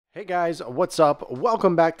Hey guys, what's up?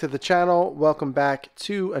 Welcome back to the channel. Welcome back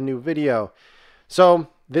to a new video. So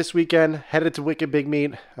this weekend, headed to Wicked Big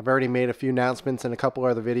Meat. I've already made a few announcements and a couple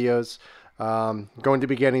other videos. Going to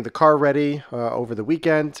be getting the car ready over the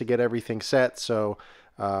weekend to get everything set so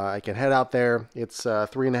I can head out there. It's a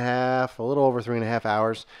little over 3.5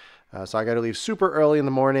 hours. So I got to leave super early in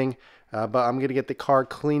the morning. But I'm going to get the car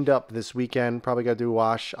cleaned up this weekend. Probably got to do a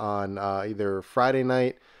wash on either Friday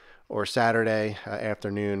night or Saturday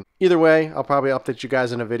afternoon. Either way, I'll probably update you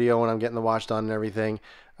guys in a video when I'm getting the wash done and everything.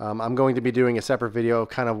 I'm going to be doing a separate video of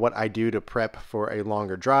kind of what I do to prep for a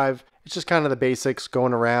longer drive. It's just kind of the basics,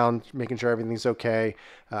 going around, making sure everything's okay.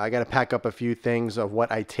 I got to pack up a few things of what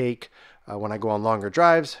I take when I go on longer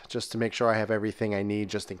drives, just to make sure I have everything I need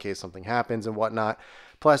just in case something happens and whatnot.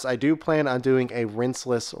 Plus, I do plan on doing a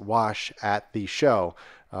rinseless wash at the show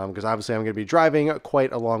because obviously I'm going to be driving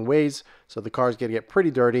quite a long ways, so the car's going to get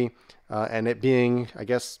pretty dirty. And it being, I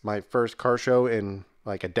guess, my first car show in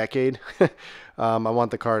like a decade, I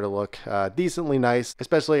want the car to look decently nice,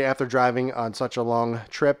 especially after driving on such a long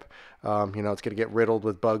trip. It's going to get riddled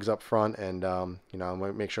with bugs up front, and I'm going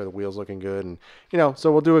to make sure the wheel's looking good. And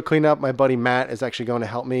so we'll do a cleanup. My buddy Matt is actually going to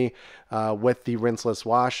help me with the rinseless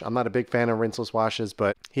wash. I'm not a big fan of rinseless washes,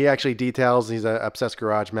 but he actually details. He's an Obsessed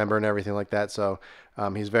Garage member and everything like that, so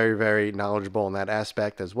he's very, very knowledgeable in that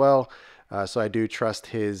aspect as well. So I do trust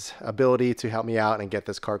his ability to help me out and get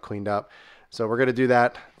this car cleaned up. So we're going to do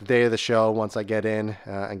that the day of the show once I get in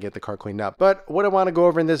and get the car cleaned up. But what I want to go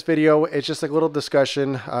over in this video is just a little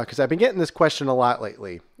discussion because I've been getting this question a lot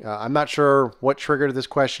lately. I'm not sure what triggered this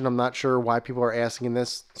question. I'm not sure why people are asking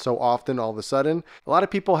this so often all of a sudden. A lot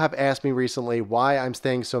of people have asked me recently why I'm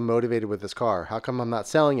staying so motivated with this car. How come I'm not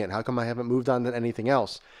selling it? How come I haven't moved on to anything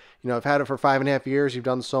else? I've had it for 5.5 years. You've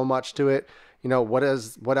done so much to it.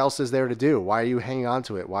 What else is there to do? Why are you hanging on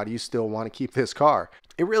to it? Why do you still want to keep this car?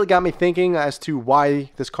 It really got me thinking as to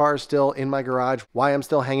why this car is still in my garage, why I'm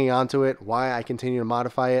still hanging on to it, why I continue to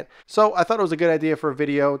modify it. So I thought it was a good idea for a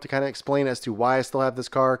video to kind of explain as to why I still have this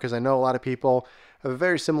car, because I know a lot of people have a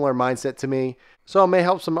very similar mindset to me. So it may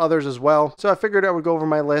help some others as well. So I figured I would go over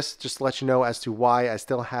my list just to let you know as to why I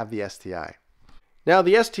still have the STI. Now,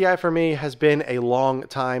 the STI for me has been a long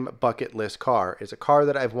time bucket list car. It's a car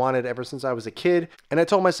that I've wanted ever since I was a kid. And I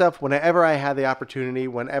told myself whenever I had the opportunity,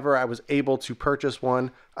 whenever I was able to purchase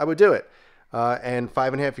one, I would do it. And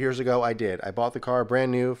 5.5 years ago, I did. I bought the car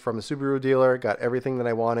brand new from a Subaru dealer, got everything that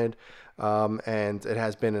I wanted, and it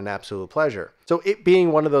has been an absolute pleasure. So it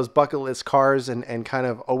being one of those bucket list cars and kind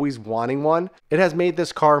of always wanting one, it has made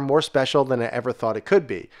this car more special than I ever thought it could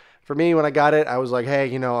be. For me, when I got it, I was like, hey,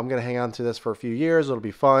 I'm going to hang on to this for a few years. It'll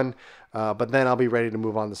be fun. But then I'll be ready to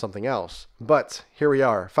move on to something else. But here we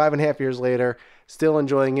are, 5.5 years later, still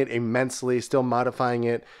enjoying it immensely, still modifying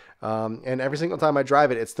it. And every single time I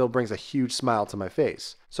drive it, it still brings a huge smile to my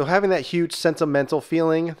face. So having that huge sentimental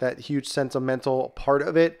feeling, that huge sentimental part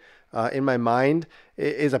of it in my mind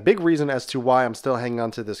is a big reason as to why I'm still hanging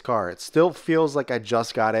on to this car. It still feels like I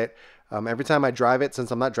just got it. Every time I drive it,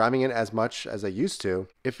 since I'm not driving it as much as I used to,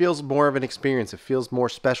 it feels more of an experience. It feels more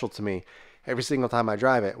special to me every single time I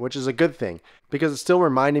drive it, which is a good thing because it's still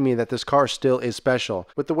reminding me that this car still is special.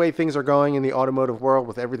 With the way things are going in the automotive world,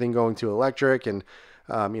 with everything going to electric and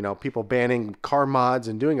people banning car mods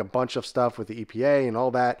and doing a bunch of stuff with the EPA and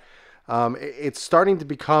all that, it's starting to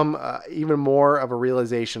become even more of a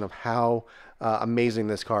realization of how amazing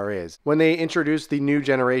this car is. When they introduced the new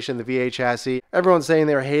generation, the V8 chassis, everyone's saying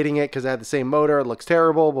they were hating it because it had the same motor, it looks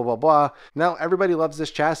terrible, blah, blah, blah. Now everybody loves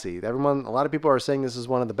this chassis. A lot of people are saying this is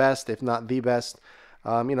one of the best, if not the best.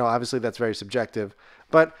 Obviously that's very subjective,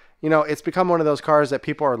 but it's become one of those cars that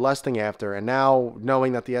people are lusting after. And now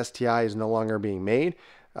knowing that the STI is no longer being made,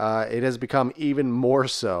 it has become even more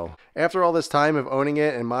so. After all this time of owning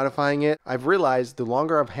it and modifying it, I've realized the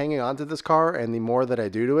longer I'm hanging on to this car and the more that I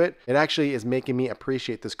do to it, it actually is making me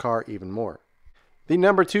appreciate this car even more. The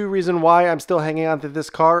number 2 reason why I'm still hanging on to this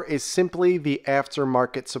car is simply the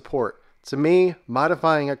aftermarket support. To me,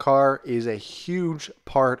 modifying a car is a huge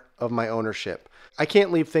part of my ownership. I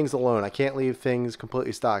can't leave things alone. I can't leave things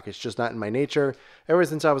completely stock. It's just not in my nature. Ever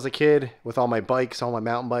since I was a kid, with all my bikes, all my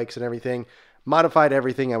mountain bikes and everything, modified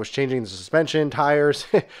everything. I was changing the suspension, tires,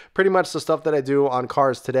 pretty much the stuff that I do on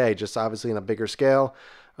cars today, just obviously on a bigger scale.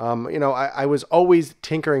 I was always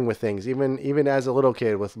tinkering with things, even as a little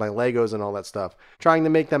kid with my Legos and all that stuff, trying to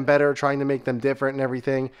make them better, trying to make them different and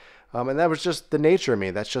everything. And that was just the nature of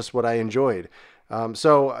me. That's just what I enjoyed.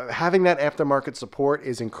 So having that aftermarket support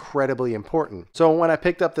is incredibly important. So when I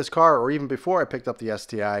picked up this car, or even before I picked up the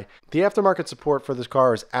STI, the aftermarket support for this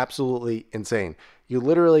car is absolutely insane. You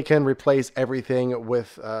literally can replace everything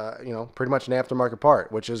with, pretty much an aftermarket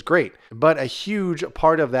part, which is great. But a huge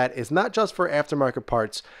part of that is not just for aftermarket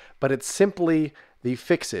parts, but it's simply the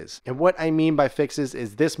fixes. And what I mean by fixes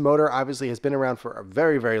is this motor obviously has been around for a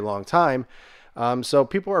very, very long time. So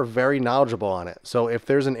people are very knowledgeable on it. So if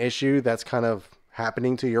there's an issue that's kind of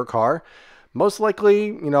happening to your car, most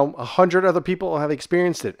likely, 100 other people have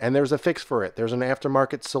experienced it, and there's a fix for it. There's an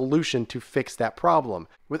aftermarket solution to fix that problem.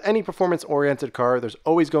 With any performance-oriented car, there's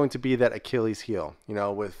always going to be that Achilles heel.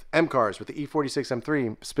 With M cars, with the E46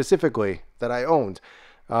 M3 specifically that I owned,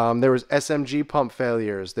 there was SMG pump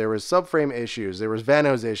failures, there was subframe issues, there was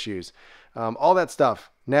Vanos issues. All that stuff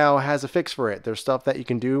now has a fix for it. There's stuff that you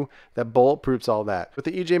can do that bulletproofs all that. With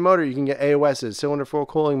the EJ motor, you can get AOSs, cylinder full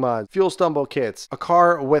cooling mods, fuel stumble kits. A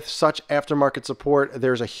car with such aftermarket support,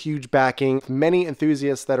 there's a huge backing. Many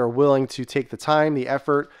enthusiasts that are willing to take the time, the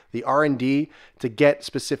effort, the R&D to get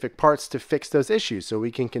specific parts to fix those issues so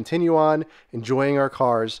we can continue on enjoying our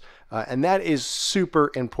cars. And that is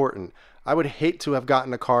super important. I would hate to have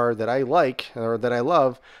gotten a car that I like or that I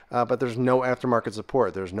love, but there's no aftermarket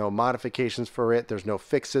support. There's no modifications for it. There's no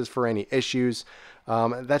fixes for any issues.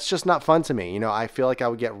 That's just not fun to me. I feel like I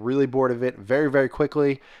would get really bored of it very, very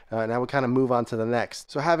quickly, and I would kind of move on to the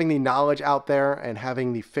next. So having the knowledge out there and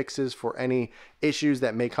having the fixes for any issues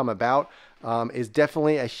that may come about is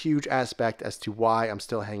definitely a huge aspect as to why I'm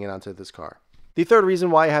still hanging on to this car. The third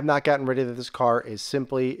reason why I have not gotten rid of this car is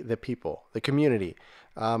simply the people, the community.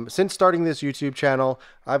 Since starting this YouTube channel,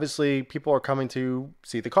 obviously people are coming to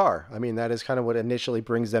see the car. I mean, that is kind of what initially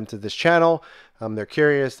brings them to this channel. They're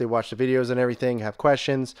curious, they watch the videos and everything, have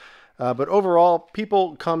questions. But overall,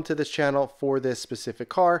 people come to this channel for this specific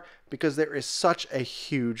car because there is such a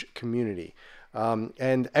huge community.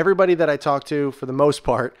 And everybody that I talk to, for the most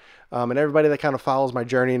part, and everybody that kind of follows my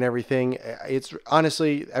journey and everything, it's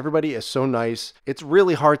honestly, everybody is so nice. It's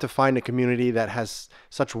really hard to find a community that has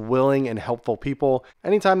such willing and helpful people.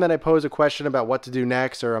 Anytime that I pose a question about what to do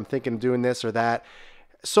next, or I'm thinking of doing this or that,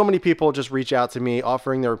 so many people just reach out to me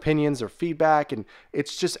offering their opinions, their feedback, and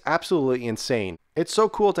it's just absolutely insane. It's so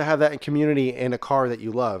cool to have that community in a car that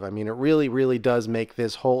you love. I mean, it really, really does make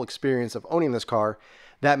this whole experience of owning this car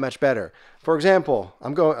that much better. For example,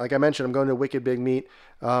 like I mentioned, I'm going to Wicked Big Meat.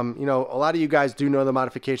 A lot of you guys do know the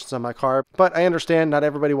modifications on my car, but I understand not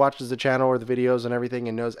everybody watches the channel or the videos and everything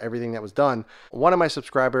and knows everything that was done. One of my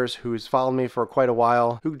subscribers who's followed me for quite a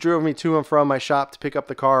while, who drove me to and from my shop to pick up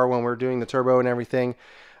the car when we're doing the turbo and everything,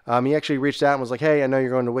 he actually reached out and was like, hey, I know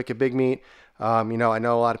you're going to Wicked Big Meat. I know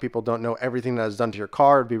a lot of people don't know everything that is done to your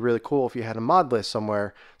car. It'd be really cool if you had a mod list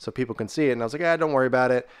somewhere so people can see it. And I was like, yeah, don't worry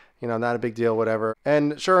about it. Not a big deal, whatever.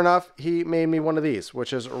 And sure enough, he made me one of these,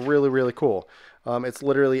 which is really, really cool. It's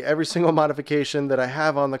literally every single modification that I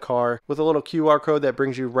have on the car with a little QR code that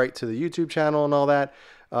brings you right to the YouTube channel and all that.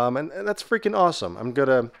 And that's freaking awesome. I'm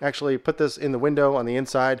gonna actually put this in the window on the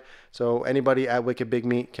inside so anybody at Wicked Big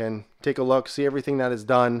Meat can take a look, see everything that is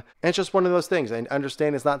done. And it's just one of those things. I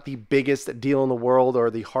understand it's not the biggest deal in the world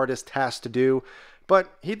or the hardest task to do,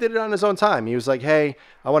 but he did it on his own time. He was like, hey,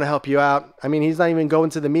 I want to help you out. I mean, he's not even going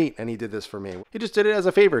to the meet, and he did this for me. He just did it as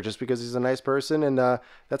a favor just because he's a nice person, and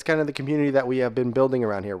that's kind of the community that we have been building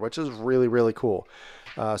around here, which is really, really cool.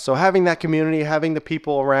 So having that community, having the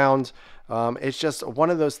people around, it's just one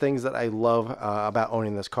of those things that I love about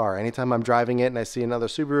owning this car. Anytime I'm driving it and I see another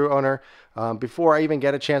Subaru owner, before I even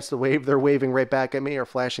get a chance to wave, they're waving right back at me or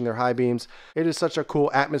flashing their high beams. It is such a cool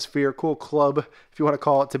atmosphere, cool club, if you want to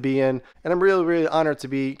call it, to be in. And I'm really, really honored to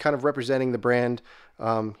be kind of representing the brand,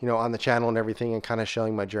 on the channel and everything, and kind of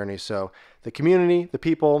showing my journey. So the community, the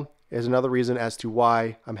people, is another reason as to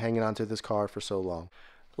why I'm hanging on to this car for so long.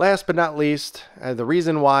 Last but not least, the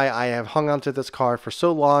reason why I have hung onto this car for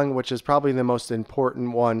so long, which is probably the most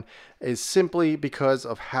important one, is simply because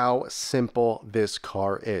of how simple this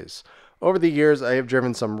car is. Over the years, I have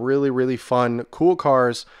driven some really, really fun, cool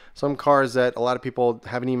cars, some cars that a lot of people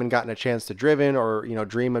haven't even gotten a chance to driven or,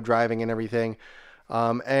 dream of driving and everything.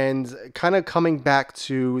 And kind of coming back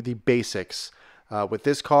to the basics with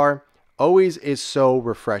this car always is so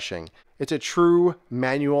refreshing. It's a true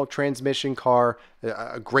manual transmission car,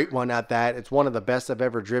 a great one at that. It's one of the best I've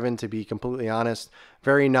ever driven, to be completely honest.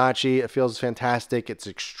 Very notchy, it feels fantastic. It's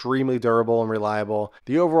extremely durable and reliable.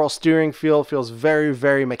 The overall steering feel feels very,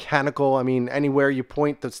 very mechanical. I mean, anywhere you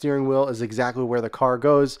point the steering wheel is exactly where the car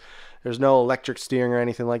goes. There's no electric steering or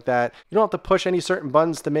anything like that. You don't have to push any certain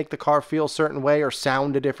buttons to make the car feel a certain way or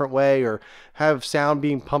sound a different way or have sound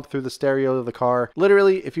being pumped through the stereo of the car.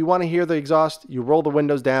 Literally, if you want to hear the exhaust, you roll the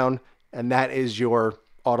windows down and that is your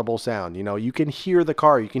audible sound. You know, you can hear the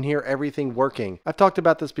car, you can hear everything working. I've talked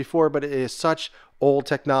about this before, but it is such old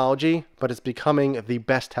technology, but it's becoming the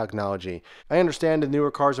best technology. I understand the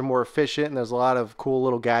newer cars are more efficient and there's a lot of cool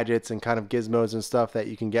little gadgets and kind of gizmos and stuff that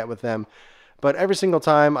you can get with them. But every single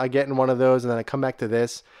time I get in one of those and then I come back to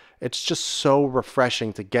this, it's just so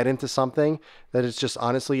refreshing to get into something that it's just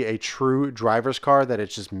honestly a true driver's car, that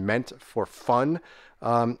it's just meant for fun.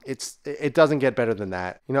 It doesn't get better than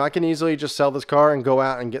that. You know, I can easily just sell this car and go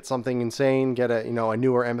out and get something insane, get a, you know, a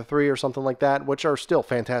newer M3 or something like that, which are still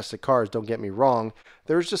fantastic cars, don't get me wrong.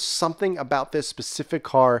 There's just something about this specific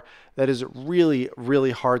car that is really,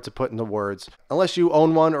 really hard to put into words. Unless you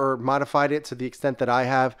own one or modified it to the extent that I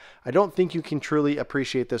have, I don't think you can truly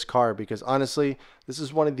appreciate this car, because honestly, this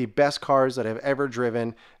is one of the best cars that I've ever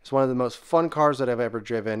driven. It's one of the most fun cars that I've ever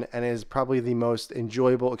driven, and it is probably the most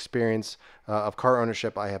enjoyable experience of car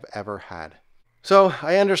ownership I have ever had. So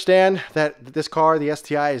I understand that this car, the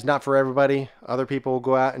STI, is not for everybody. Other people will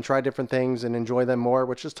go out and try different things and enjoy them more,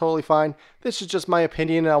 which is totally fine. This is just my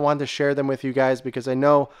opinion, and I wanted to share them with you guys because I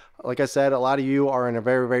know, like I said, a lot of you are in a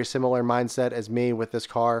very, very similar mindset as me with this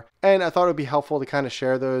car. And I thought it would be helpful to kind of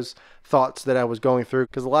share those thoughts that I was going through,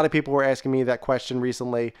 because a lot of people were asking me that question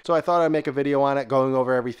recently. So I thought I'd make a video on it, going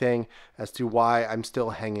over everything as to why I'm still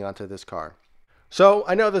hanging onto this car. So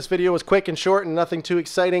I know this video was quick and short and nothing too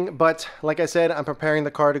exciting, but like I said, I'm preparing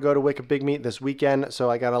the car to go to Wicked Big Meat this weekend,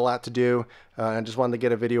 so I got a lot to do. I just wanted to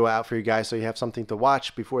get a video out for you guys so you have something to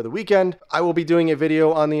watch before the weekend. I will be doing a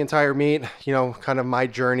video on the entire meet, you know, kind of my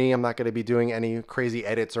journey. I'm not going to be doing any crazy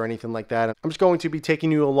edits or anything like that. I'm just going to be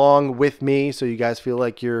taking you along with me so you guys feel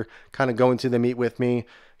like you're kind of going to the meet with me,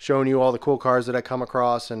 showing you all the cool cars that I come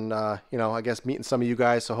across, and you know, I guess meeting some of you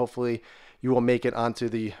guys, so hopefully you will make it onto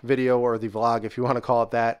the video or the vlog, if you want to call it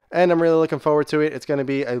that. And I'm really looking forward to it. It's going to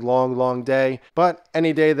be a long, long day, but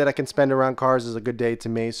any day that I can spend around cars is a good day to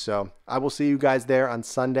me. So I will see you guys there on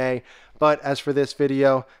Sunday. But as for this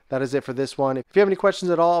video, that is it for this one. If you have any questions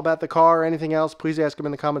at all about the car or anything else, please ask them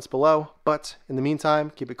in the comments below. But in the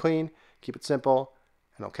meantime, keep it clean, keep it simple,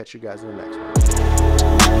 and I'll catch you guys in the next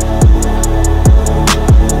one.